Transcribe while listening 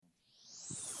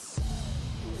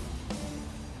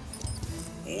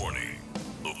Warning.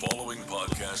 The following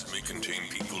podcast may contain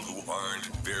people who aren't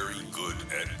very good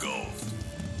at golf.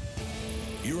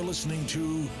 You're listening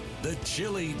to the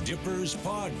Chili Dippers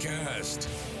Podcast.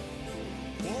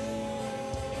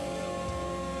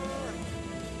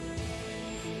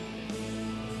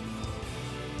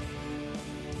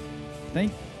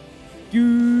 Thank you,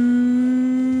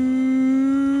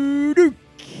 Duke.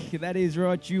 That is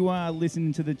right. You are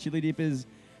listening to the Chili Dippers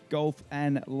Golf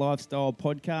and Lifestyle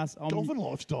Podcast. Golf and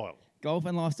Lifestyle. Golf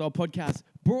and Lifestyle Podcast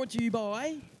brought to you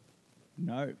by...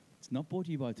 No, it's not brought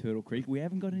to you by Turtle Creek. We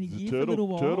haven't got any gear for a little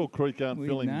while. Turtle Creek aren't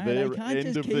filling their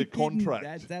end of their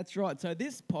contract. That's right. So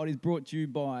this pod is brought to you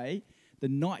by the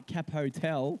Nightcap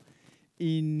Hotel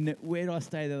in... Where did I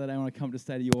stay the other day when I come to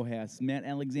stay to your house? Mount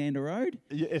Alexander Road?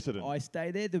 Yeah, Essendon. I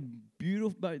stay there. The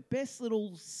beautiful, best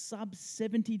little sub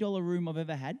 $70 room I've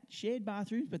ever had. Shared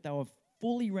bathrooms, but they were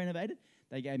fully renovated.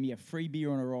 They gave me a free beer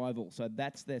on arrival, so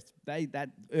that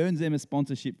earns them a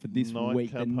sponsorship for this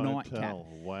week. The Nightcap.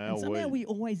 Wow, and somehow we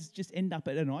always just end up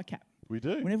at a Nightcap. We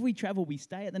do. Whenever we travel, we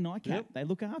stay at the Nightcap. Yep. They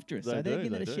look after us, so they're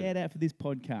getting a shout out for this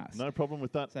podcast. No problem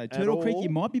with that. So Turtle Creek, you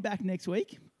might be back next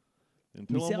week.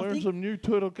 Until I'm wearing some new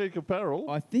Turtle Creek apparel.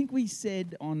 I think we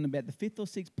said on about the 5th or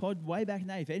 6th pod way back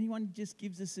now, if anyone just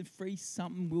gives us a free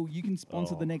something, you can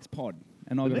sponsor the next pod.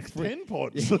 And the next 10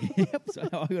 pods. Yep, so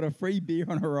I got a free beer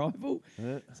on arrival.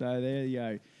 Yeah. So there you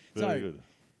go. Very good.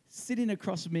 Sitting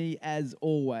across from me, as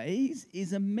always,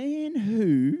 is a man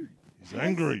who...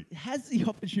 angry. Has the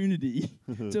opportunity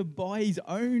to buy his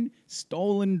own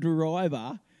stolen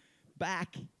driver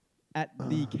back at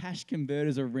the cash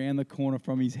converters around the corner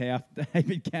from his house,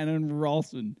 David Cannon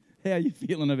Rolston. How are you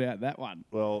feeling about that one?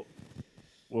 Well,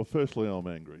 firstly, I'm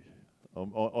angry.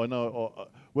 I know.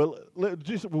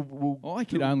 I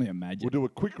could only imagine. We'll do a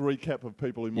quick recap of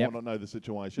people who might not know the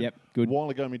situation. Yep, good. A while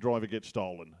ago, my driver gets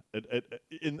stolen.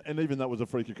 And even that was a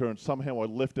freak occurrence. Somehow I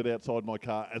left it outside my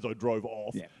car as I drove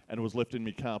off, and it was left in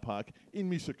my car park in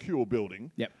my secure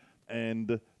building. Yep.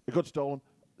 And it got stolen.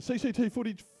 CCT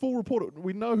footage, full report.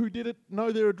 We know who did it,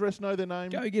 know their address, know their name.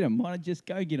 Go get them. Why not just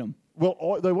go get them?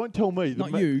 Well, they won't tell me.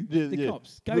 Not you, the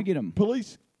cops. Go get them.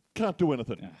 Police can't do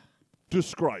anything.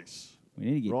 Disgrace. We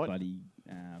need to get bloody...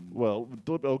 Well,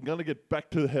 I'm going to get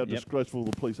back to how disgraceful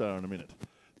the police are in a minute.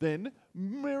 Then,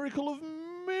 miracle of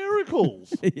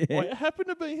miracles. I happen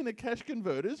to be in a cash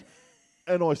converters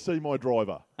and I see my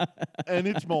driver. And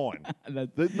it's mine.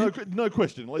 No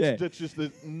question. That's just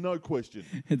there's no question.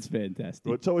 It's fantastic.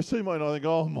 Right, so I see mine and I think,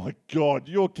 oh my God,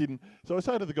 you're kidding. So I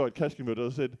say to the guy at cash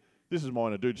converters, I said, this is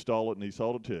mine. A dude stole it and he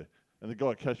sold it to you. And the guy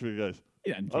at cash converters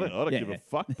goes, I don't give a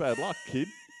fuck. Bad luck, kid.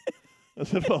 I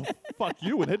said, well, fuck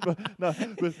you. And no,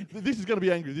 but this is going to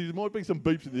be angry. There might be some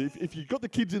beeps in there. If you've got the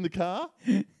kids in the car,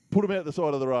 put them out the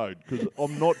side of the road because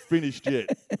I'm not finished yet.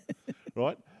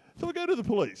 Right? So I go to the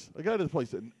police.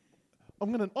 And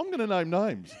I'm going to name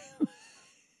names.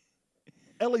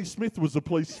 Ellie Smith was the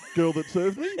police girl that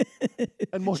served me.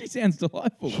 And she sounds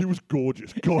delightful. She was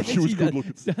gorgeous. God, she was good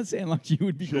looking. Does sound like she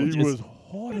would be gorgeous. She was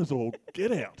hot as all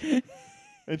get out.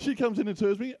 And she comes in and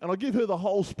serves me, and I give her the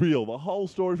whole spiel, the whole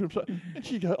story from... And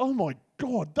she goes, oh, my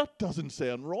God, that doesn't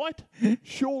sound right.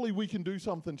 Surely we can do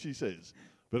something, she says.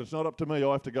 But it's not up to me.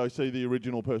 I have to go see the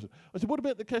original person. I said, what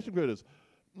about the cash converters?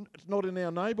 It's not in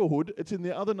our neighbourhood. It's in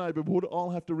the other neighbourhood.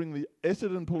 I'll have to ring the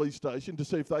Essendon Police Station to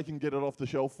see if they can get it off the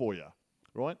shelf for you.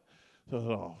 Right? So I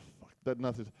thought, fuck, that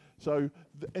nothing. So,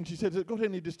 and she said, has it got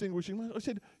any distinguishing mark? I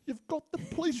said, you've got the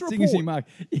police report. Distinguishing mark.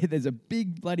 Yeah, there's a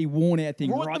big bloody worn out thing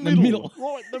right in the middle.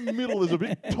 Right in the middle. There's a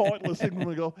big tightless thing from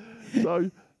the golf. So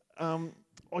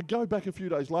I go back a few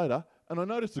days later and I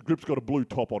noticed the grip's got a blue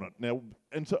top on it. Now,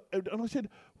 and I said,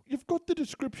 you've got the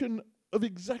description of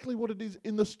exactly what it is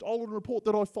in the stolen report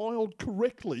that I filed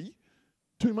correctly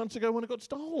 2 months ago when it got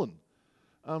stolen.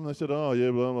 They said, oh,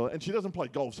 yeah, blah, blah. And she doesn't play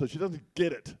golf, so she doesn't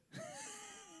get it,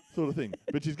 sort of thing.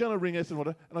 But she's going to ring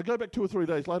Essendon. And I go back 2 or 3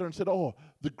 days later and said, oh,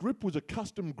 the grip was a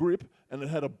custom grip and it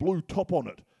had a blue top on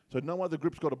it. So no other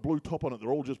grip's got a blue top on it. They're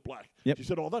all just black. Yep. She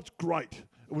said, oh, that's great.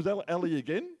 It was Ellie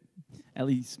again.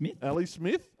 Ellie Smith. Ellie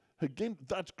Smith. Again,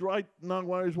 that's great. No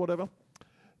worries, whatever.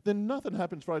 Then nothing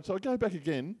happens for it. So I go back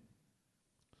again.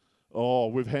 Oh,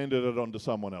 we've handed it on to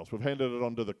someone else. We've handed it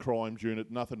on to the crimes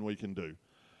unit. Nothing we can do.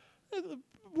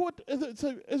 What?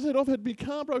 So as I said, I've had my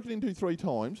car broken into 3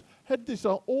 times, had this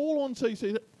all on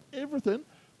CC, everything,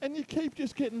 and you keep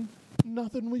just getting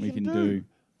nothing we can do.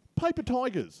 Paper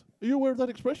tigers. Are you aware of that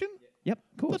expression? Yep,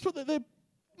 of course. That's what they're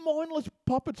mindless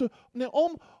puppets. Now,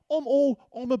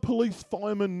 I'm a police,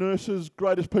 fireman, nurses,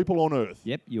 greatest people on earth.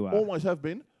 Yep, you are. Always have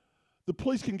been. The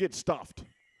police can get stuffed.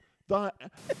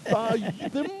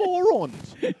 They're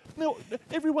morons. Now,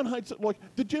 everyone hates it. Like,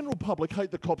 the general public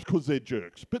hate the cops because they're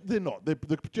jerks, but they're not.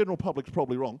 The general public's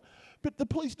probably wrong. But the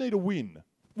police need a win.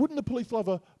 Wouldn't the police love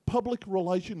a public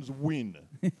relations win?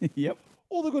 Yep.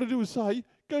 All they've got to do is say,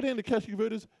 go down to cash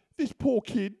converters, this poor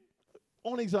kid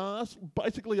on his ass,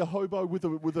 basically a hobo with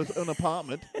an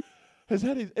apartment, has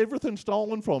had everything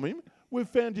stolen from him. We've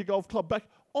found your golf club back.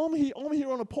 I'm here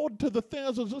on a pod to the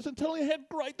thousands and telling you how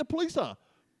great the police are.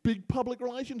 Big public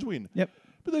relations win. Yep.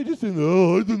 But they just think,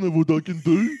 oh, I don't know what I can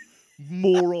do.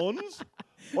 Morons.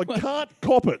 I can't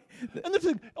cop it. And that's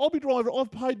it. I'll be driving.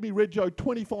 I've paid me Rego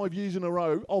 25 years in a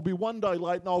row. I'll be one day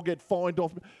late and I'll get fined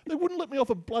off. They wouldn't let me off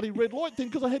a bloody red light thing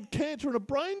because I had cancer and a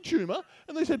brain tumour.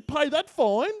 And they said, pay that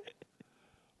fine.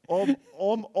 I've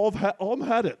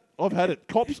had it. I've had it.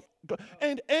 Cops.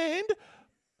 And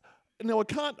now I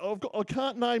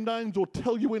can't name names or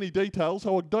tell you any details,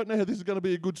 so I don't know how this is going to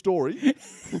be a good story.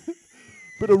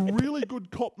 But a really good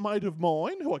cop mate of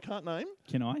mine, who I can't name.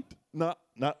 Can I? No,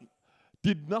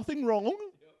 did nothing wrong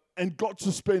and got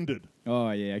suspended.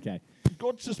 Oh, yeah, okay.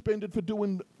 Got suspended for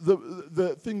doing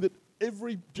the thing that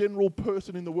every general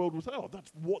person in the world will say, oh,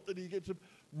 that's what did he get? Some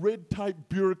red tape,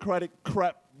 bureaucratic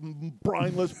crap,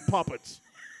 brainless puppets.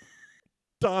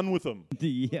 Done with them.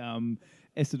 The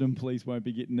Essendon Police won't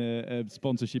be getting a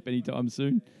sponsorship anytime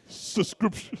soon.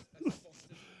 Subscription.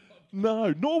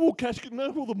 No, nor will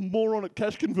the moronic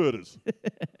cash converters.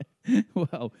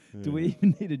 Well, do we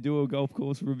even need to do a golf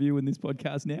course review in this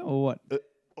podcast now, or what?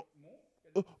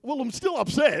 Well, I'm still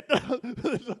upset. I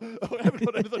haven't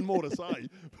got anything more to say,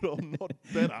 but I'm not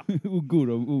better. Well,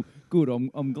 good.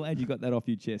 I'm glad you got that off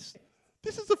your chest.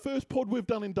 This is the first pod we've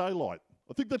done in daylight.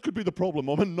 I think that could be the problem.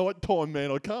 I'm a nighttime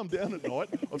man. I calm down at night.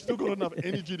 I've still got enough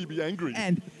energy to be angry.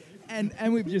 And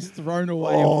we've just thrown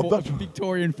away a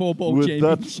Victorian four-ball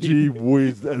championship. That's gee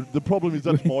whiz. The problem is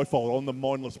that's my fault. I'm the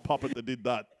mindless puppet that did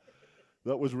that.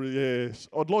 That was really, yes.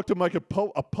 I'd like to make a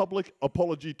public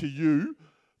apology to you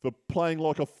for playing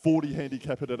like a 40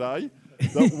 handicapper today.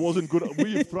 That wasn't good.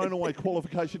 We have thrown away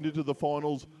qualification into the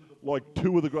finals like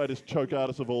two of the greatest choke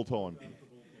artists of all time.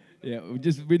 Yeah,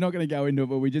 we're not going to go into it,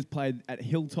 but we just played at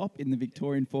Hilltop in the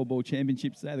Victorian Four-Ball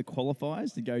Championships today, the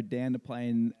qualifiers, to go down to play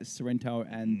in Sorrento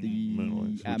and the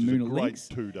Moona Links.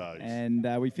 2 days. And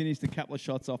we finished a couple of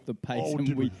shots off the pace.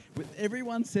 And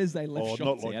everyone says they left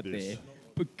shots out there.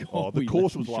 But God, the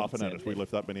course was laughing at us. We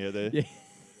left that many out there. Yeah.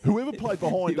 Whoever played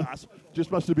behind us just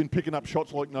must have been picking up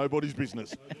shots like nobody's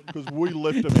business because we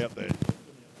left them out there.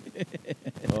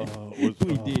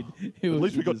 We did. At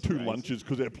least we got 2 lunches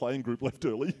because our playing group left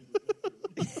early.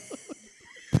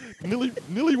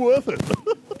 nearly worth it.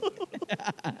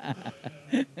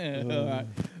 All right,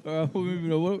 we're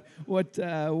moving on.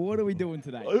 What are we doing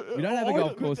today? We don't have a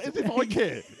golf course. As if I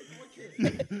care. You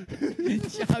need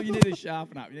to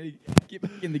sharpen up. You need to get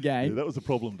back in the game. Yeah, that was the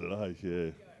problem today.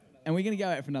 Yeah. And we're going to go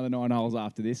out for another 9 holes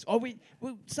after this. Oh,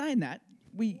 well, saying that,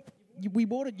 you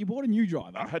bought a new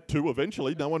driver. I had to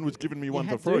eventually. No one was giving me one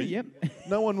for free. Yep.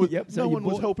 No one was. No one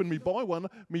was helping me buy one.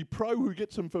 Me pro who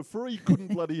gets them for free couldn't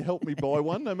bloody help me buy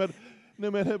one. No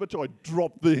matter how much I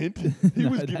dropped the hint, he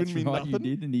was giving me nothing. You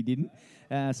did, and he didn't.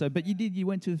 But you did. You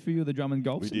went to a few of the Drummond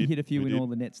Golfs. You hit a few in all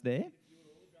the nets there.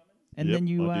 And then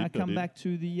you come back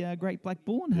to the Great Black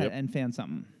Bull and found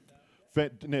something.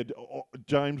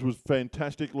 James was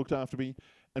fantastic. Looked after me,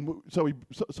 and so he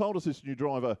sold us this new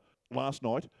driver last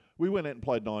night. We went out and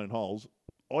played 9 holes.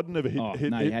 I'd never hit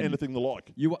anything the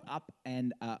like. You were up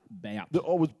and about.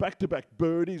 I was back-to-back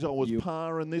birdies. I was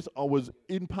parring this. I was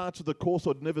in parts of the course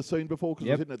I'd never seen before because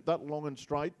I was hitting it that long and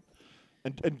straight.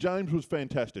 And James was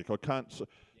fantastic. I can't...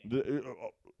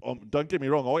 don't get me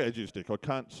wrong, I edge your stick. I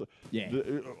can't...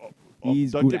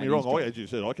 don't get me wrong, I edge your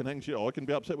stick. I can hang shit. I can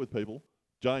be upset with people.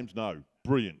 James, no.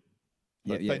 Brilliant.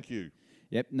 Thank you.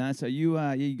 Yep. No. So you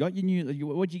got your new.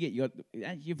 What'd you get? You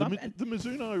got the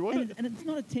Mizuno. Wasn't it? And it's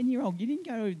not a 10-year-old. You didn't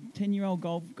go to a 10-year-old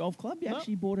golf club. You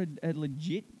actually bought a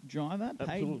legit driver,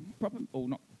 paid proper or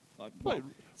not like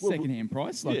second-hand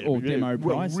price, demo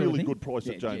price. Really good price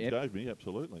that James gave me.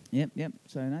 Absolutely. Yep.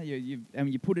 So no,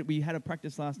 you put it. We had a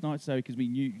practice last night, so because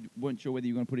we weren't sure whether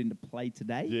you were going to put it into play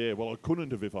today. Yeah. Well, I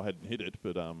couldn't have if I hadn't hit it,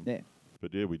 but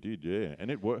But yeah, we did. Yeah,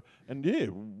 and it worked. And yeah.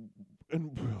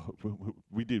 And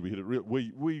we did. We hit it.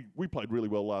 We played really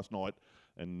well last night,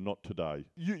 and not today.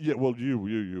 You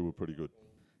were pretty good.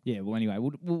 Yeah. Well, anyway,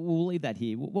 we'll leave that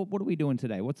here. What are we doing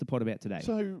today? What's the pod about today?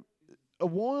 So, a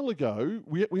while ago,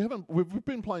 we've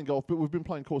been playing golf, but we've been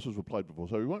playing courses we've played before,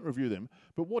 so we won't review them.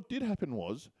 But what did happen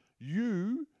was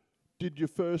you did your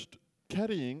first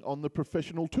caddying on the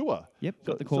professional tour. Yep.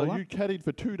 Got the call up. So you caddied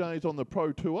for 2 days on the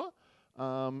pro tour.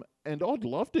 And I'd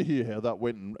love to hear how that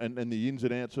went and the ins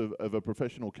and outs of a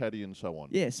professional caddy and so on.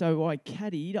 Yeah, so I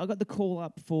caddied. I got the call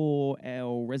up for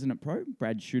our resident pro,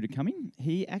 Brad Shooter, coming.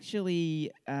 He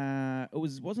actually,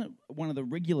 wasn't one of the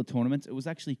regular tournaments. It was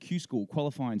actually Q School,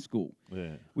 qualifying school,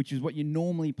 which is what you're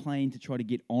normally playing to try to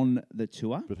get on the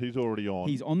tour. But he's already on.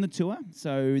 He's on the tour.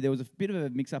 So there was a bit of a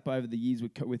mix-up over the years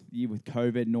with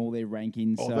COVID and all their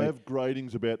rankings. Oh, so they have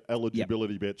gradings about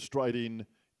eligibility bets straight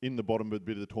in the bottom bit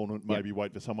of the tournament, maybe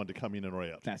wait for someone to come in and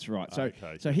out. That's right.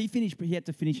 So he had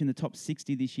to finish in the top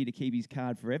 60 this year to keep his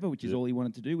card forever, which is all he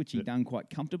wanted to do, which he done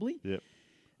quite comfortably. Yep.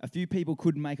 A few people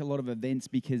couldn't make a lot of events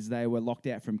because they were locked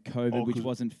out from COVID, which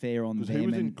wasn't fair on them. Because he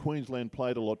was in Queensland,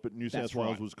 played a lot, but New South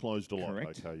Wales was closed a lot.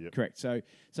 Correct. Okay, yep. Correct. So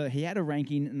he had a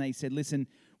ranking, and they said, listen,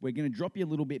 we're going to drop you a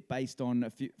little bit based on a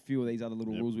few of these other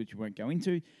little rules which we won't go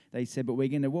into. They said, but what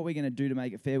we're going to do to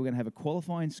make it fair, we're going to have a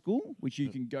qualifying school which you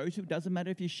can go to. It doesn't matter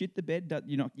if you shit the bed.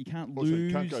 You can't lose.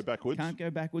 You can't go backwards. Can't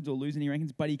go backwards or lose any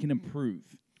rankings, but you can improve.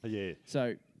 Yeah.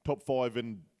 So top 5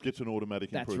 and gets an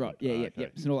automatic improvement. That's right. Yeah,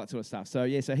 so all that sort of stuff.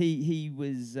 So so he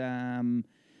was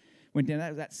went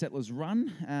down that Settlers Run,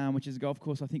 which is a golf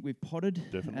course I think we've potted.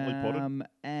 Definitely potted.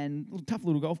 And tough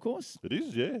little golf course. It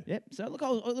is, yeah. Yep. So look,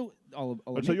 I'll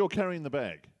and so you're carrying the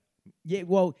bag. Yeah,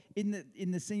 well, in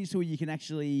the senior tour, you can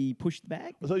actually push the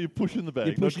bag. So you're pushing the bag.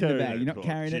 You're pushing the bag. You're not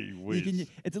carrying it.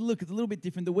 It's a little bit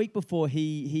different. The week before,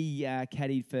 he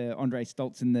caddied for Andre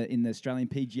Stoltz in the Australian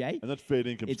PGA. And that's fair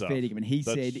dinkum It's stuff. fair dinkum. And he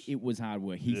said it was hard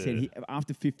work. He said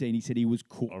after 15, he said he was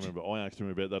cooked. I remember I asked him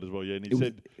about that as well. Yeah, and he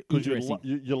said because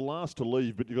you're last to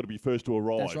leave, but you've got to be first to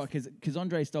arrive. That's right. Because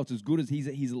Andre Stoltz, as good as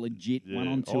he's a legit one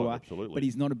on tour, absolutely. but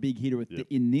he's not a big hitter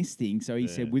in this thing. So he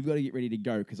said we've got to get ready to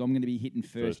go because I'm going to be hitting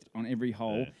first on every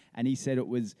hole. Yeah. And he said it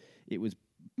was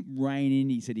raining.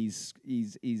 He said his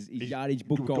yardage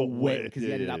book got wet because he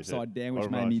had it upside down, which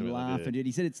made me laugh. And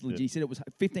he said it's legit. He said it was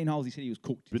 15 holes. He said he was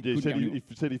cooked. But he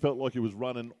said he felt like he was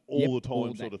running all the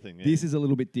time, sort of thing. Yeah. This is a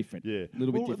little bit different. Yeah, a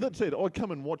little bit different. That said, I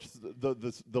come and watch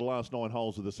the last 9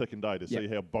 holes of the second day to see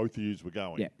how both of yous were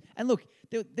going. Yeah, and look,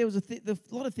 there was a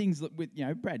lot of things that with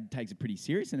Brad takes it pretty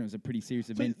serious, and it was a pretty serious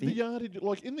event. The yardage,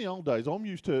 like in the old days, I'm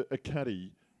used to a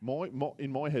caddy.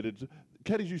 In my head,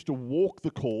 caddies used to walk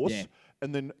the course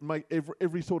and then make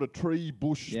every sort of tree,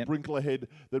 bush, sprinkler head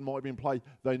that might be in play,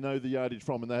 they know the yardage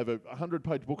from, and they have a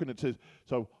 100-page book, and it says,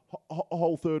 so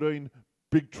hole 13,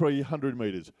 big tree, 100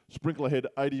 metres, sprinkler head,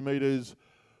 80 metres,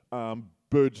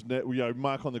 bird's net,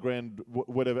 mark on the ground,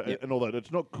 whatever, and all that.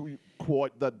 It's not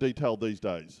quite that detailed these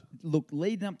days. Look,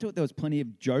 leading up to it, there was plenty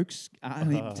of jokes,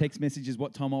 text messages,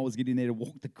 what time I was getting there to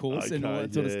walk the course and all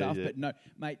that sort of stuff. Yeah. But no,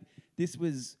 mate, this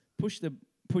was push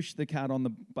the cart on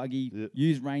the buggy,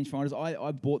 use rangefinders.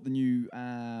 I bought the new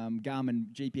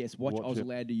Garmin GPS watch. I was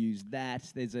allowed to use that.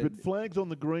 But flags on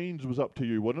the greens was up to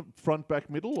you, wasn't it? Front, back,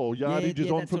 middle, or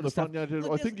yardage on from the front yard.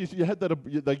 I think you had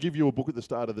that. They give you a book at the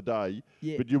start of the day,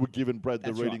 but you were giving Brad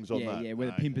the readings on that. Yeah, where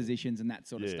the pin positions and that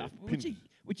sort of stuff.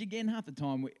 Which again, half the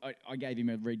time I gave him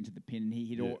a reading to the pin, and he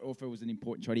hit, or if it was an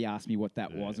important shot, he asked me what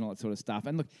that was and all that sort of stuff.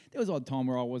 And look, there was odd time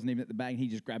where I wasn't even at the bag, and he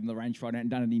just grabbed the rangefinder and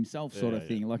done it himself, sort of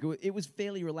thing. Like it was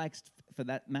fairly relaxed for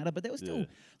that matter, but there was still a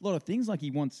lot of things like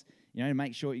he wants, to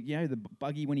make sure the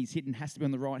buggy when he's hitting has to be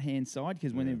on the right hand side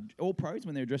because when they're all pros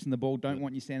when they're addressing the ball don't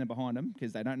want you standing behind them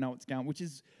because they don't know what's going. Which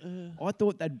is, I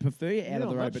thought they'd prefer you out of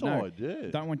the road,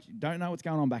 but don't know what's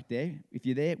going on back there. If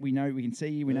you're there, we know we can see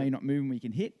you. We know you're not moving. We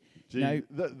can hit. Gee,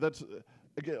 that's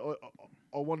again.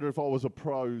 I wonder if I was a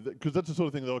pro, because that's the sort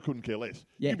of thing that I couldn't care less.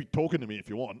 Yeah. You'd be talking to me if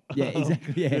you want. Yeah,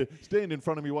 exactly. Yeah. Stand in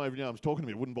front of me, waving your arms, talking to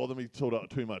me. It wouldn't bother me sort of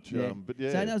too much. Yeah.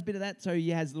 So that was a bit of that. So he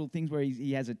has little things where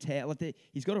he has a towel.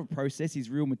 He's got a process. He's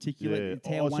real meticulous. Yeah.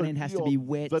 The towel one end has to be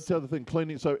wet. That's the other thing.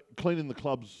 Cleaning the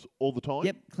clubs all the time.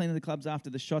 Yep, cleaning the clubs after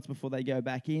the shots before they go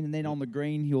back in, and then on the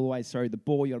green he'll always throw the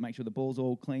ball. You got to make sure the ball's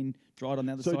all clean, dried on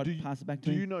the other side, pass it back to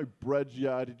him. Do you know Brad's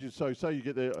yardages? So say you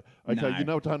get there. Okay, you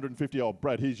know it's 150. Oh,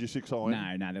 Brad, here's your 6 iron.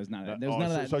 No, there was none of that. There was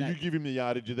none of that. So you give him the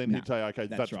yardage, and then he'd say, okay,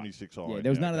 that's my 6 iron. Yeah, there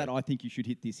was none of that. I think you should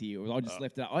hit this here. I just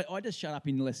left it. I just shut up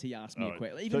unless he asked me a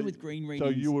question. Even with green readings.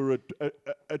 So you were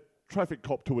a traffic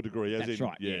cop to a degree, that's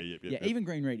right. Yeah. Even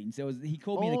green readings. He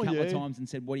called me in a couple of times and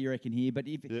said, "What do you reckon here?" But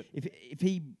if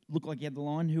he looked like he had the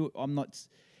line, I'm not.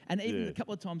 And even a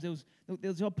couple of times there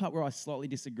was a part where I slightly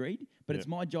disagreed, but it's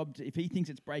my job if he thinks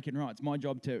it's breaking right, it's my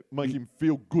job to make him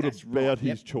feel good about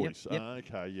his choice. Yep.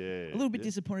 Okay, yeah. A little bit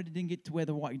disappointed he didn't get to wear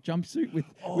the white jumpsuit with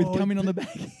coming on the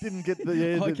back. Didn't get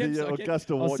the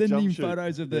Augusta white jumpsuit. I was sending him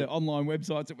photos of the online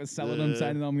websites that were selling them,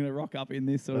 saying that I'm going to rock up in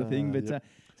this sort of thing. But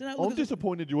I'm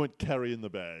disappointed you weren't carrying the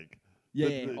bag.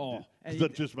 Yeah. That,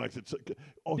 that just makes it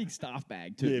big staff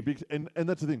bag too. Yeah, big, and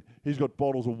that's the thing. He's got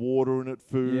bottles of water in it,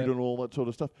 food, Yep. and all that sort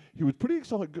of stuff. He was pretty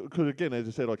excited because, again, as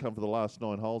I said, I come for the last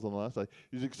 9 holes on the last day.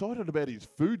 He was excited about his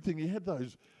food thing. He had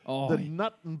the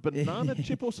nut and banana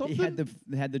chip or something.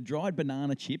 He had the dried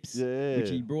banana chips, which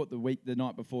he brought the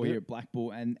night before here at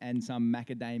Blackpool, and some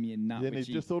macadamia nut. Yeah, and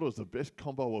he just thought it was the best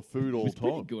combo of food all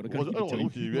time. Pretty good. It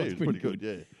was pretty good.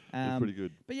 Yeah, it was pretty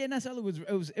good. But yeah, no, so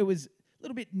it was a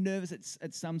little bit nervous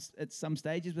at some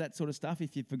stages with that sort of stuff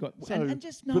if you forgot and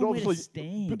just knowing where to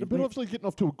stand. But obviously getting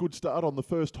off to a good start on the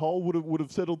first hole would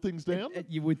have settled things down.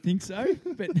 You would think so,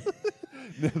 but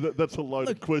that's a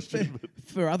loaded question.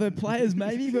 For other players,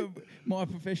 maybe, but my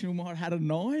professional might have had a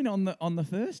 9 on the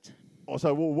first. Oh,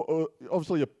 so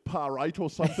obviously a par 8 or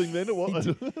something. Then it was.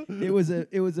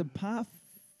 it was a par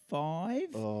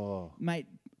 5, mate.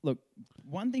 Look,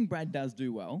 one thing Brad does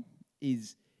do well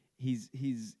is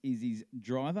his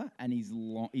driver and his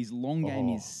long game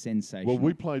is sensational. Well,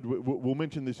 we played. We'll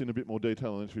mention this in a bit more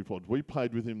detail in the next few pods. We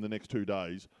played with him the next 2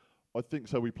 days. I think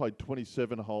so. We played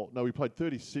 27 holes. No, we played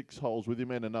 36 holes with him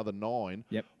and another 9.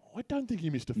 Yep. I don't think he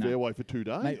missed a fairway for 2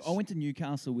 days. Mate, I went to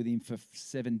Newcastle with him for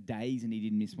 7 days and he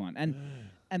didn't miss one.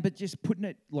 But just putting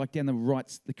it like down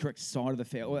the correct side of the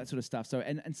fairway, all that sort of stuff. So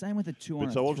and same with the 2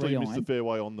 iron. So obviously he missed the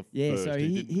fairway on the first. So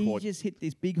he just hit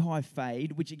this big high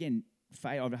fade, which again,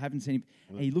 I haven't seen him.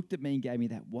 And he looked at me and gave me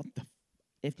that what the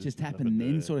F just happened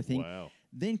then sort of thing. Wow.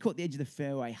 Then caught the edge of the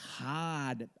fairway,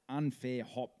 hard, unfair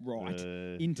hop right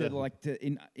into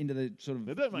into the sort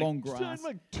of long grass. Don't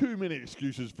make too many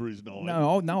excuses for his 9.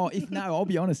 I'll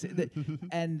be honest.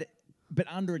 But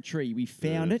under a tree, we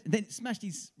found it. Then smashed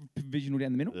his provisional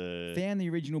down the middle. Found the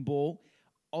original ball.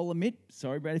 I'll admit,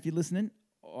 sorry, Brad, if you're listening.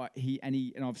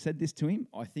 And I've said this to him.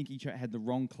 I think he had the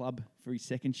wrong club for his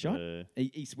second shot.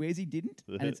 He swears he didn't.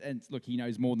 And look, he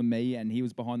knows more than me, and he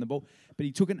was behind the ball. But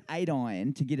he took an 8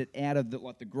 iron to get it out of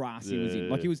the grass he was in.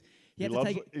 Like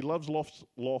he loves loft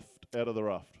out of the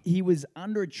rough. He was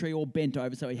under a tree or bent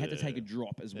over, so he had to take a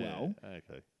drop as well.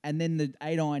 Okay. And then the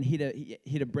 8 iron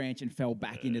hit a branch and fell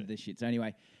back into the shit. So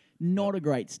anyway, not a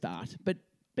great start, but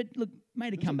look,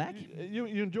 made a comeback. You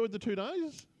enjoyed the 2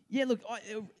 days? Yeah, look, I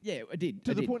did.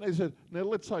 To the point they said, now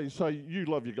let's say you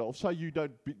love your golf. Say you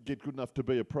don't get good enough to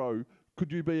be a pro. Could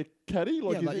you be a caddie?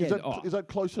 Is that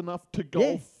close enough to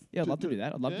golf? Yeah, I'd love to do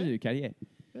that. I'd love to do caddie,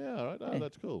 Yeah, all right.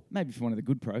 That's cool. Maybe for one of the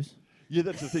good pros. Yeah,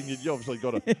 that's the thing. You obviously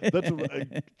got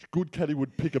a good caddy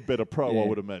would pick a better pro, I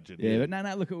would imagine. Yeah, but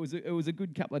no. Look, it was a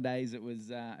good couple of days. It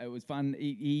was fun.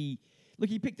 He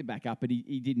picked it back up, but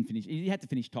he didn't finish. He had to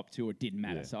finish top 2. It didn't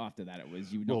matter. So after that,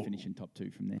 you would not finish in top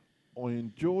 2 from there. I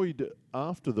enjoyed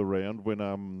after the round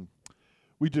when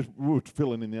we were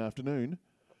filling in the afternoon.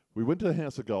 We went to the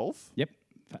House of Golf. Yep.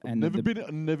 And never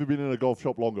been in a golf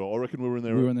shop longer. I reckon we were in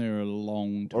there. We were in there a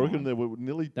long time. I reckon there were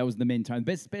nearly. That was the Mentone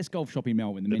best golf shop in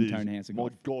Melbourne. The Mentone House of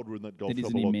Golf. My God, we're in that golf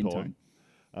shop a long time.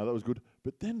 That was good.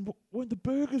 But then weren't the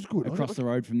burgers good? Across the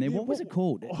road from there. What was it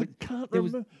called? I can't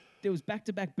remember. There was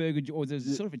back-to-back burger, or there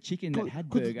was sort of a chicken that had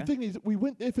burger. The thing is, we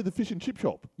went there for the fish and chip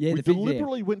shop. Yeah, we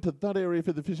deliberately went to that area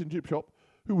for the fish and chip shop.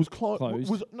 Who was closed?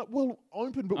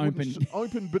 Open, but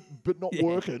open, but not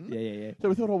working. Yeah. So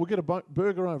we thought, we'll get a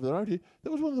burger over the road here. That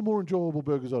was one of the more enjoyable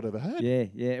burgers I'd ever had. Yeah.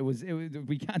 It was.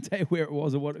 We can't tell you where it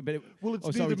was or what. But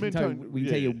it's near the Mentone. We can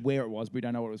tell you where it was, but we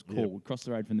don't know what it was called. Across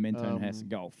the road from the Mentone House of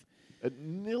Golf.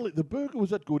 The burger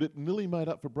was that good. It nearly made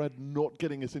up for Brad not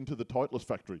getting us into the Titleist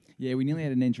factory. Yeah, we nearly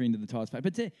had an entry into the Titleist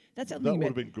factory. But that's the other thing. That would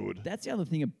have been good. That's the other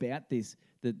thing about this.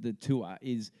 The tour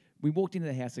is. We walked into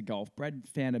the House of Golf. Brad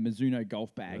found a Mizuno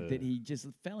golf bag that he just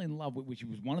fell in love with, which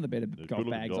was one of the better golf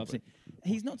bags I've seen.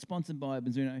 He's not sponsored by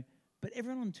Mizuno, but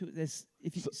everyone on tour,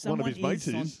 someone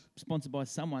is sponsored by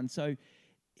someone. So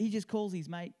he just calls his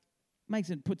mate,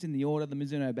 puts in the order. The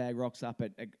Mizuno bag rocks up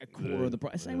at a quarter of the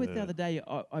price. Same with the other day.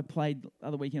 I played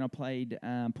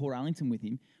Port Arlington with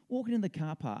him. Walking in the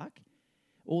car park,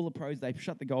 all the pros, they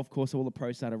shut the golf course. All the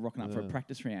pros started rocking up for a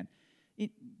practice round.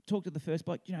 Talked to the first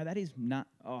bloke. That is nut.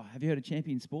 Oh, have you heard of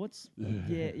Champion Sports?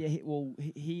 Yeah.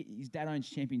 His dad owns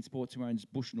Champion Sports, who owns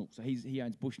Bushnell. So he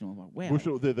owns Bushnell. I'm like, wow.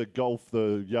 Bushnell, they're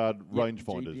the yard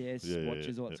rangefinders. GPS,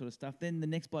 watches, all that sort of stuff. Then the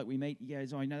next bloke we meet, he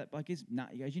goes, "Oh, you know that bloke is?" Nah.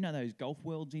 He goes, "You know those golf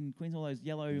worlds in Queensland, all those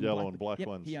yellow and black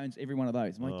ones?" He owns every one of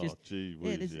those. I'm like, gee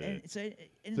whiz, yeah.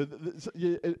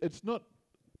 It's not.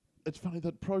 It's funny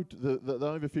that the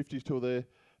over 50s tour there.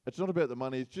 It's not about the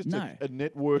money. It's just a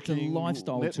networking,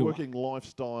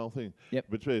 lifestyle thing. Yep.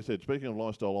 But as I said, speaking of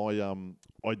lifestyle, I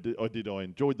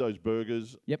enjoyed those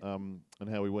burgers. Yep. And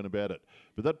how we went about it.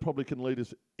 But that probably can lead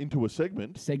us into a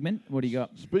segment. What do you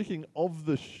got? Speaking of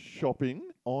the shopping,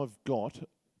 I've got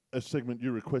a segment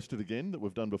you requested again that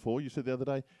we've done before. You said the other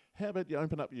day, how about you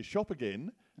open up your shop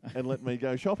again and let me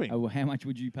go shopping? Oh, well, how much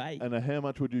would you pay? And how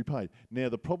much would you pay? Now,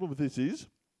 the problem with this is,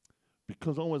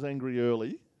 because I was angry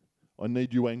early, I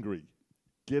need you angry.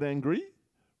 Get angry.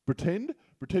 Pretend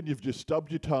you've just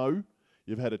stubbed your toe,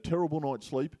 you've had a terrible night's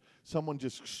sleep, someone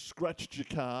just scratched your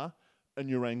car, and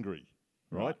you're angry,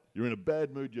 right? You're in a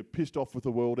bad mood, you're pissed off with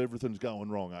the world, everything's going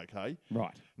wrong, okay?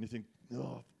 Right. And you think,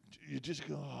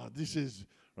 this is...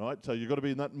 Right, so you've got to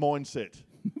be in that mindset.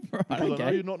 Right, because I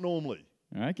know you're not normally.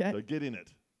 Okay. So get in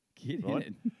it. Get right?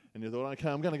 in it. And you thought, okay,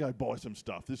 I'm going to go buy some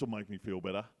stuff. This will make me feel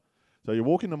better. So you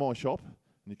walk into my shop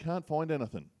and you can't find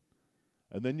anything.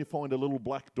 And then you find a little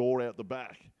black door out the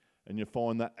back and you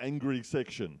find that angry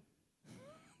section.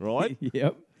 Right?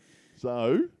 Yep.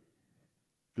 So,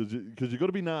 because you've got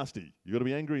to be nasty. You've got to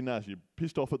be angry and nasty. You're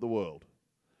pissed off at the world.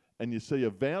 And you see a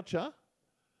voucher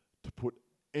to put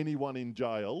anyone in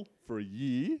jail for a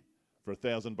year for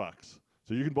 $1,000.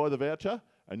 So you can buy the voucher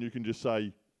and you can just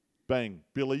say, bang,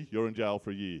 Billy, you're in jail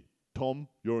for a year. Tom,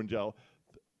 you're in jail.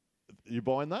 Are you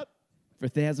buying that? For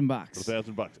 $1,000. For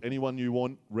 $1,000. Anyone you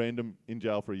want, random, in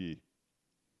jail for a year.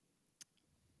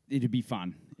 It'd be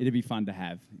fun. It'd be fun to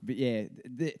have. But yeah,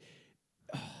 can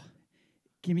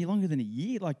it be longer than a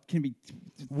year? Like, can it be?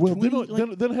 Well,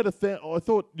 20, then I had I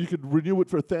thought you could renew it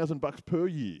for $1,000 per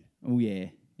year. Oh yeah.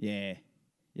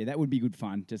 Yeah, that would be good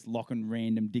fun. Just locking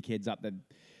random dickheads up that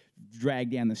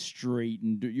drag down the street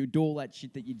and do all that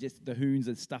shit that the hoons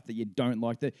and stuff that you don't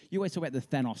like. You always talk about the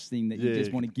Thanos thing that you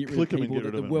just want to get rid of people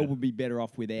that the world would be better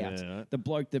off without. Yeah, right. The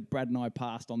bloke that Brad and I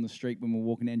passed on the street when we were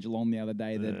walking down Geelong the other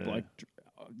day, the bloke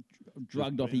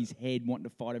drugged off his head, wanting to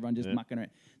fight everyone, just mucking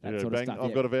around. That sort of stuff.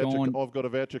 I've got a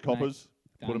voucher, coppers.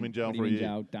 Put them in jail for a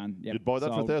year. Done. Yep. You'd buy that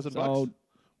for $1,000?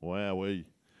 Wowee.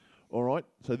 All right,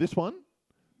 so this one,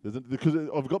 because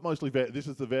I've got mostly this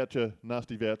is the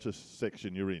nasty voucher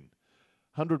section you're in.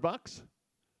 $100.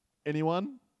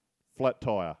 Anyone? Flat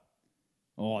tire.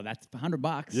 Oh, that's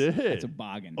 $100. Yeah, that's a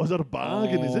bargain. Oh, is that a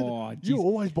bargain? Is it? Geez. You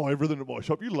always buy everything at my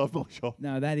shop. You love my shop.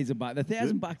 No, that is a bargain. The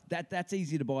 $1,000 that's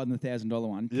easier to buy than the $1,000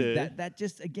 one. Yeah. That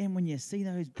just again when you see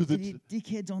those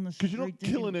dickheads on the street. Because you're not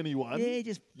killing anyone. Yeah,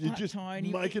 just you're just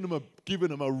tiny. giving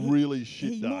them a really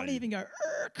shit he day. might even go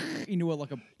into a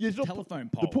telephone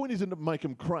pole. The point isn't to make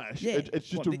them crash. Yeah. It's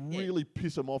just to really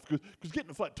piss them off. Because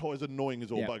getting a flat tire is annoying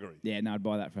as all buggery. Yeah, no, I'd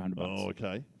buy that for $100. Oh,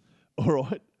 okay. All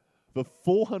right. For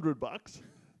 $400,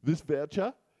 this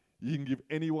voucher, you can give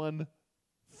anyone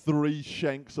 3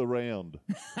 shanks around.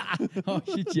 Oh,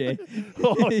 shit, yeah.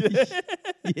 Oh, yeah.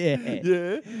 Yeah.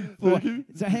 Yeah.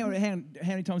 So how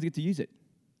many times do you get to use it?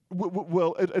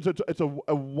 Well, it's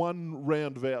a 1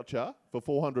 round voucher for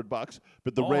 $400,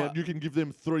 but the round you can give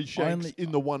them 3 shanks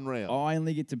in the 1 round. I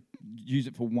only get to use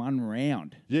it for 1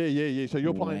 round. Yeah. So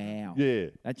you're playing. Wow. Yeah.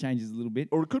 That changes a little bit.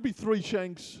 Or it could be 3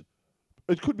 shanks.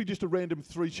 It could be just a random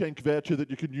 3 shank voucher that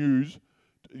you can use.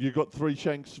 You got 3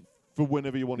 shanks for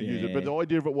whenever you want to use it. But the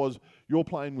idea of it was you're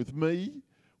playing with me.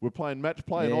 We're playing match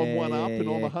play, and I'm 1 up, and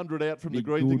I'm 100 out from the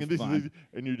green thing, and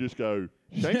and you just go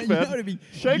shank voucher,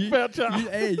 shank voucher.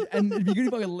 And it'd be good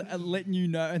if I could letting you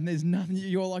know, and there's nothing.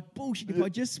 You're like bullshit. If I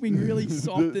just swing really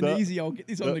soft and easy, I'll get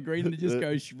this on the green, and it just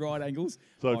goes right angles.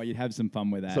 So you'd have some fun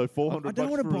with that. So $400. I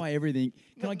don't want to buy everything.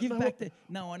 Can I give back the?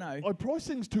 No, I know. I price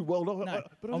things too well, but I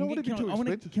don't want to be too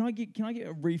expensive. Can I get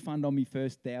a refund on me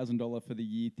first $1,000 for the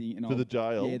year thing? And for the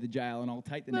jail? Yeah, the jail, and I'll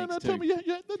take the next 2. No, tell me,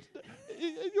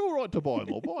 you're all right to buy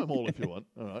them all. Buy them all if you want.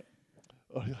 All right.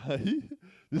 Okay.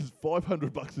 This is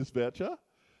 $500 this voucher.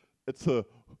 It's a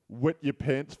wet your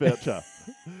pants voucher.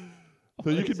 So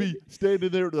you could be standing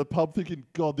there at the pub thinking,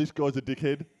 God, this guy's a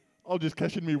dickhead. I'll just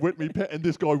cash in me wet me pants, and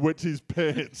this guy wets his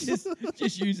pants.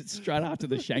 Just use it straight after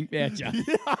the shank voucher.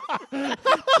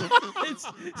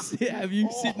 Have you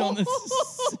sitting on the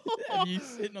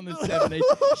 70,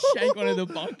 shank onto the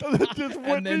bunk,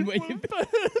 and then wet your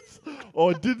pants.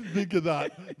 Oh, I didn't think of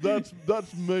that. That's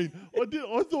mean. I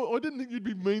didn't think you'd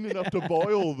be mean enough to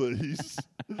buy all these.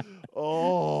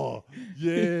 Oh,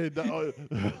 yeah. No.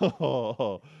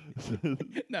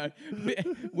 No,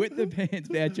 wet the pants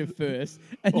voucher first,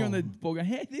 and you're on the ball going,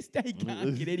 hey, this day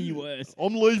can't get any worse.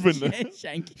 I'm leaving. Yeah,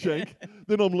 shank.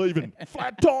 Then I'm leaving.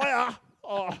 Flat tire.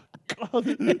 Oh, God.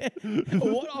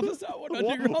 What, officer? What did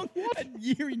I do wrong? A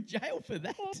year in jail for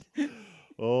that.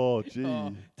 Oh, gee.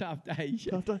 Oh, tough day.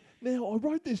 Now, I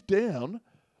wrote this down,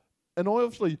 and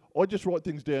I just write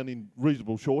things down in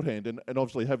reasonable shorthand and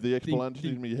obviously have the explanation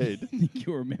in my head. I think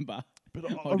you'll remember. But I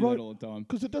do that all the time.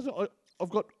 Because it doesn't... I've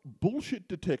got bullshit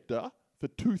detector for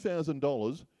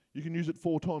 $2,000. You can use it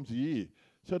 4 times a year.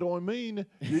 So do I mean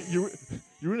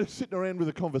you're sitting around with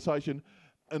a conversation,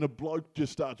 and a bloke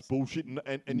just starts bullshitting,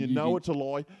 and you know it's a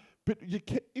lie. But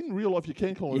in real life you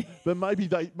can call it, but maybe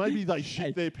they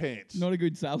shit their pants. Not a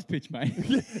good sales pitch, mate.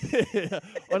 Yeah,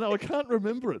 I know, I can't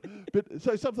remember it. But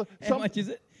so How much is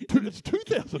it? It's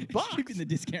 $2,000. Ship in the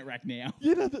discount rack now.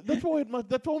 Yeah, no, that's why I'm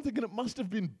thinking it must have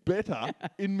been better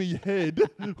in me head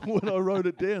when I wrote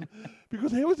it down.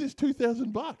 Because how is this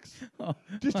 $2,000?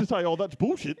 Just to say, that's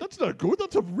bullshit. That's no good.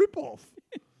 That's a rip-off.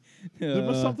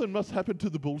 Something must happen to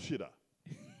the bullshitter.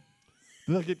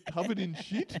 Do they get covered in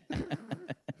shit?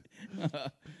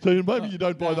 So maybe you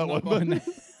don't buy that one. I'm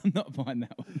not buying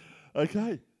that one.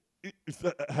 Okay.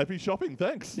 Happy shopping,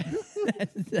 thanks.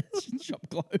 That's shop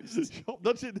closed.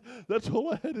 That's it. That's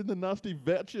all I had in the nasty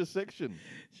voucher section.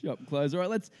 Shop closed. All right,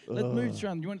 let's move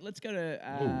from. Let's go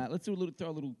to. Let's throw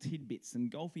a little tidbits, some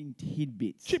golfing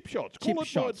tidbits. Chip shots. Call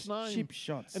it by its name. Chip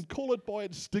shots. And call it by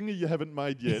its stinger you haven't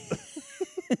made yet.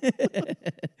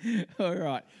 All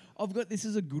right, this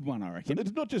is a good one, I reckon.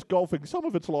 It's not just golfing. Some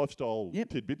of it's lifestyle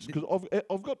tidbits because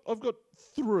I've got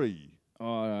three.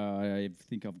 I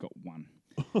think I've got one.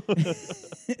 Okay.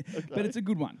 But it's a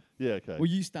good one. Yeah, okay. Well,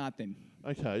 you start then.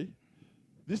 Okay.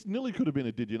 This nearly could have been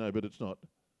a did you know, but it's not.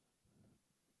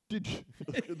 Did you?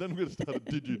 Then we're going to start a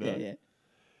did you know. Yeah.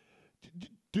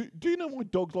 Do you know why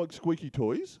dogs like squeaky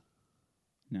toys?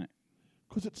 No.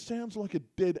 Because it sounds like a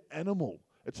dead animal.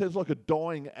 It sounds like a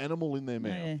dying animal in their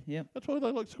mouth. Yeah, yep. That's why they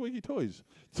like squeaky toys.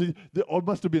 See, I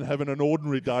must have been having an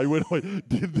ordinary day when I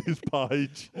did this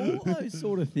page. All those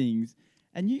sort of things.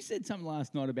 And you said something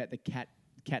last night about the cats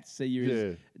see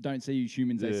you don't see you as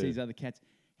humans, they see as other cats.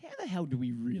 How the hell do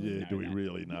we really know? Yeah, do we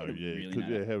really know? Yeah,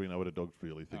 because how we know what a dog's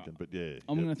really thinking. But yeah.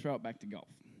 I'm going to throw it back to golf.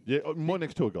 Yeah, my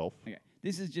next to a golf. Okay.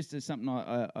 This is just something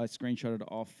I screenshotted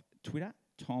off Twitter,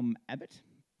 Tom Abbott.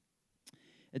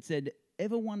 It said,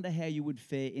 ever wonder how you would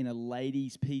fare in a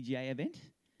ladies' PGA event?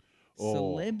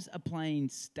 Celebs are playing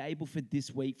Stableford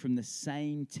this week from the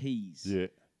same tees. Yeah.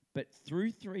 But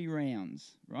through 3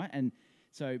 rounds, right? And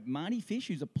so Marty Fish,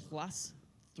 who's a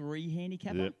 +3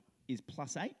 handicapper, is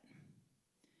 +8.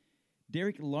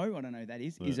 Derek Lowe, I don't know who that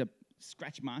is a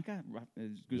scratch marker,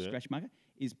 scratch marker,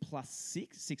 is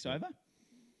 +6 over.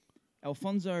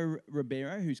 Alfonso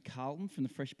Ribeiro, who's Carlton from the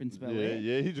Fresh Prince of Bel-Air.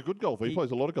 Yeah, he's a good golfer. He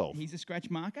plays a lot of golf. He's a scratch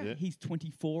marker. Yeah. He's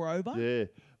 24 over. Yeah.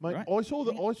 Mate, right. I saw...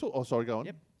 Oh, sorry, go on.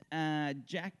 Yep.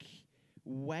 Jack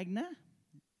Wagner,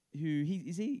 who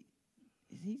is he...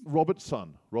 Robert's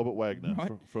son, Robert Wagner,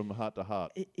 right. from Heart to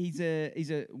Heart. He's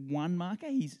a 1 marker.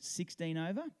 He's 16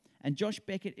 over. And Josh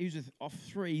Beckett, who's off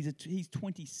 3, he's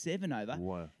 27 over.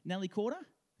 Wow. Nelly Corder,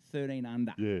 13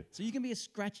 under. Yeah. So you can be a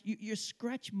scratch... You're a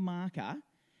scratch marker...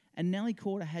 And Nelly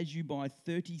Corder has you by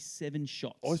 37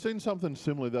 shots. I seen something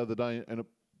similar the other day, and it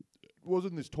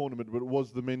wasn't this tournament, but it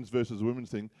was the men's versus women's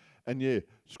thing. And yeah,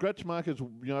 scratch markers,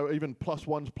 even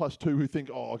 +1s, +2 who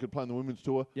think, I could play in the women's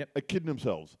tour, are kidding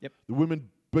themselves. Yep. The women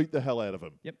beat the hell out of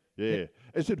them. Yep. Yeah.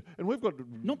 Yep. And we've got...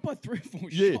 Not by 3 or 4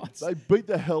 shots. They beat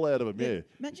the hell out of them, yeah.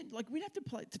 Imagine, we'd have to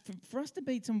play... For us to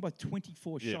beat someone by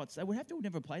 24 shots, they would have to have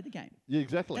never played the game. Yeah,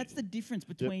 exactly. That's the difference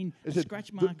between a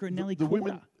scratch marker and Nelly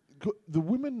Corder. The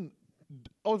women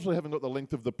obviously haven't got the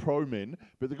length of the pro men,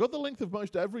 but they've got the length of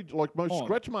most average, most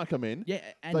scratch marker men. Yeah,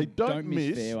 and they don't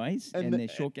miss fairways, and their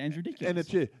short game's ridiculous. And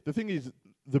it's the thing is,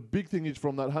 the big thing is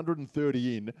from that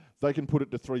 130 in, they can put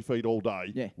it to 3 feet all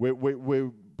day. Yeah.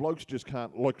 Where blokes just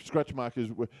can't, like scratch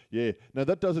markers. No,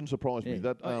 that doesn't surprise me.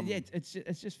 That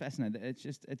it's just fascinating.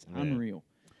 It's unreal.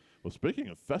 Well, speaking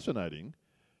of fascinating,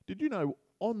 did you know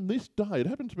on this day it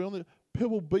happens to be on the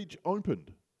Pebble Beach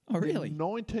opened? Oh, really? In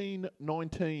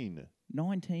 1919.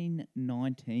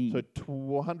 1919. So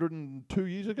 102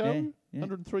 years ago? Yeah.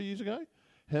 103 years ago?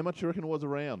 How much do you reckon it was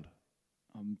around?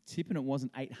 I'm tipping it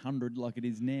wasn't 800 like it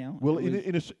is now. Well,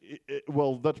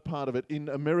 well, that's part of it. In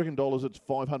American dollars, it's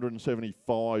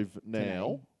 575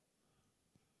 now.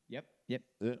 Yep. Yeah.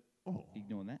 Oh.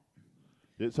 Ignoring that.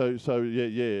 Yeah. So it's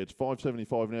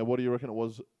 575 now. What do you reckon it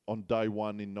was on day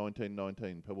 1 in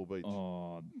 1919, Pebble Beach?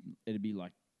 Oh, it'd be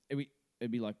like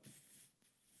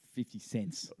 50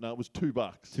 cents. No, it was $2.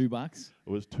 $2? It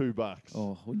was $2.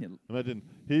 Oh, wouldn't you? Imagine,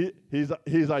 here's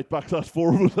 $8 us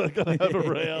 4 of us are going to have a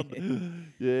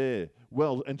round. Yeah.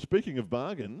 Well, and speaking of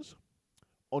bargains,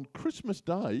 on Christmas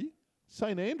Day,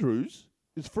 St. Andrews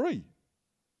is free.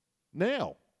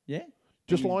 Now. Yeah?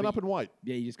 Just line up and wait.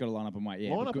 Yeah, you just got to line up and wait.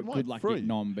 Yeah, line up and wait. Good luck free.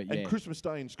 getting on, but yeah. And Christmas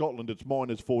Day in Scotland, it's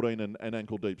 -14 and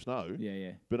ankle deep snow.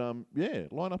 Yeah. But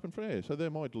line up and free. So they're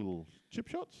my little chip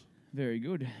shots. Very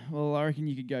good. Well, I reckon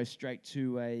you could go straight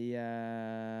to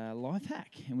a life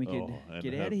hack, and we could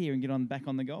get out of here and get back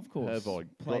on the golf course. Have I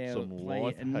play got some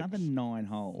life another hacks 9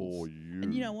 holes for you?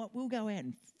 And you know what? We'll go out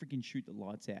and freaking shoot the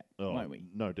lights out, won't we?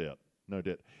 No doubt. No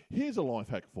debt. Here's a life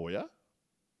hack for you.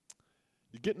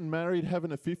 You're getting married,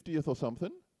 having a 50th or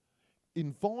something.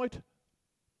 Invite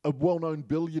a well-known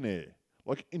billionaire.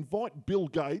 Like, invite Bill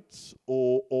Gates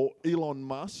or Elon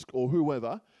Musk or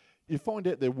whoever. You find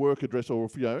out their work address or,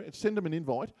 send them an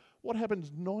invite. What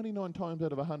happens 99 times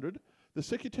out of 100? The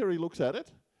secretary looks at it,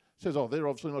 says, oh, they're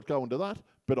obviously not going to that,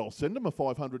 but I'll send them a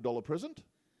 $500 present.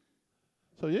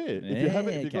 So,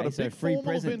 if you've got a big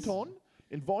formal event on,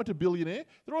 invite a billionaire.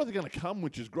 They're either going to come,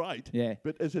 which is great,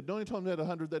 but as I said, 90 times out of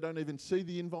 100, they don't even see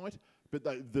the invite. But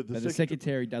the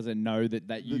secretary doesn't know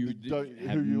that you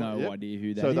have no idea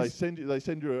who that is. So they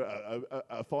send you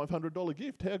a $500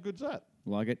 gift. How good's that?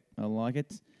 Like it. I like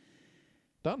it.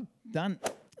 Done.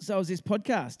 So is this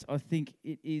podcast. I think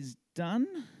it is done.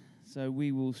 So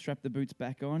we will strap the boots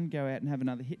back on, go out and have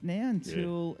another hit now.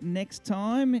 Until next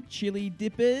time, Chili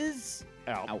Dippers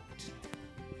out.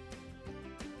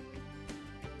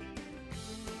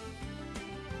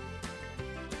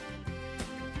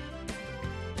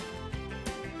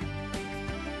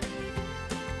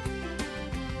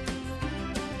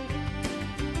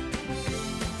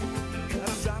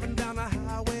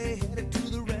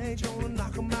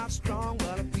 Strong,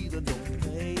 but I'm feeling no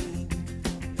pain.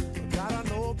 Got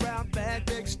an old brown bag,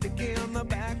 big stick in the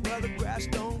back where the grass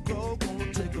don't grow.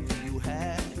 Gonna take a few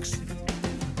hacks.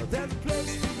 There's a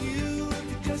place for you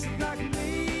if you're just like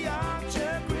me. I'm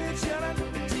Chuck Rich, yelling at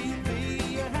the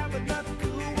TV. I have another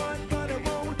cool one, but it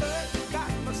won't hurt. Got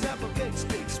myself a big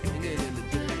stick swinging in the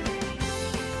dirt.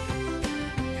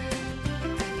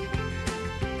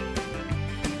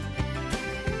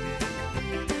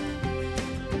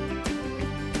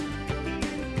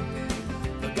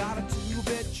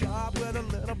 Job with a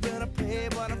little bit of pay,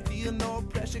 but I feel no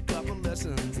pressure. Couple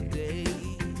lessons a day.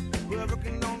 We're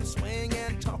working on the swing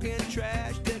and talking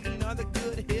trash. Take another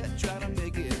good hit, try to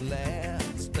make it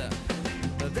last.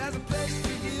 There's a place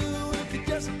for you if you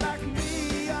just like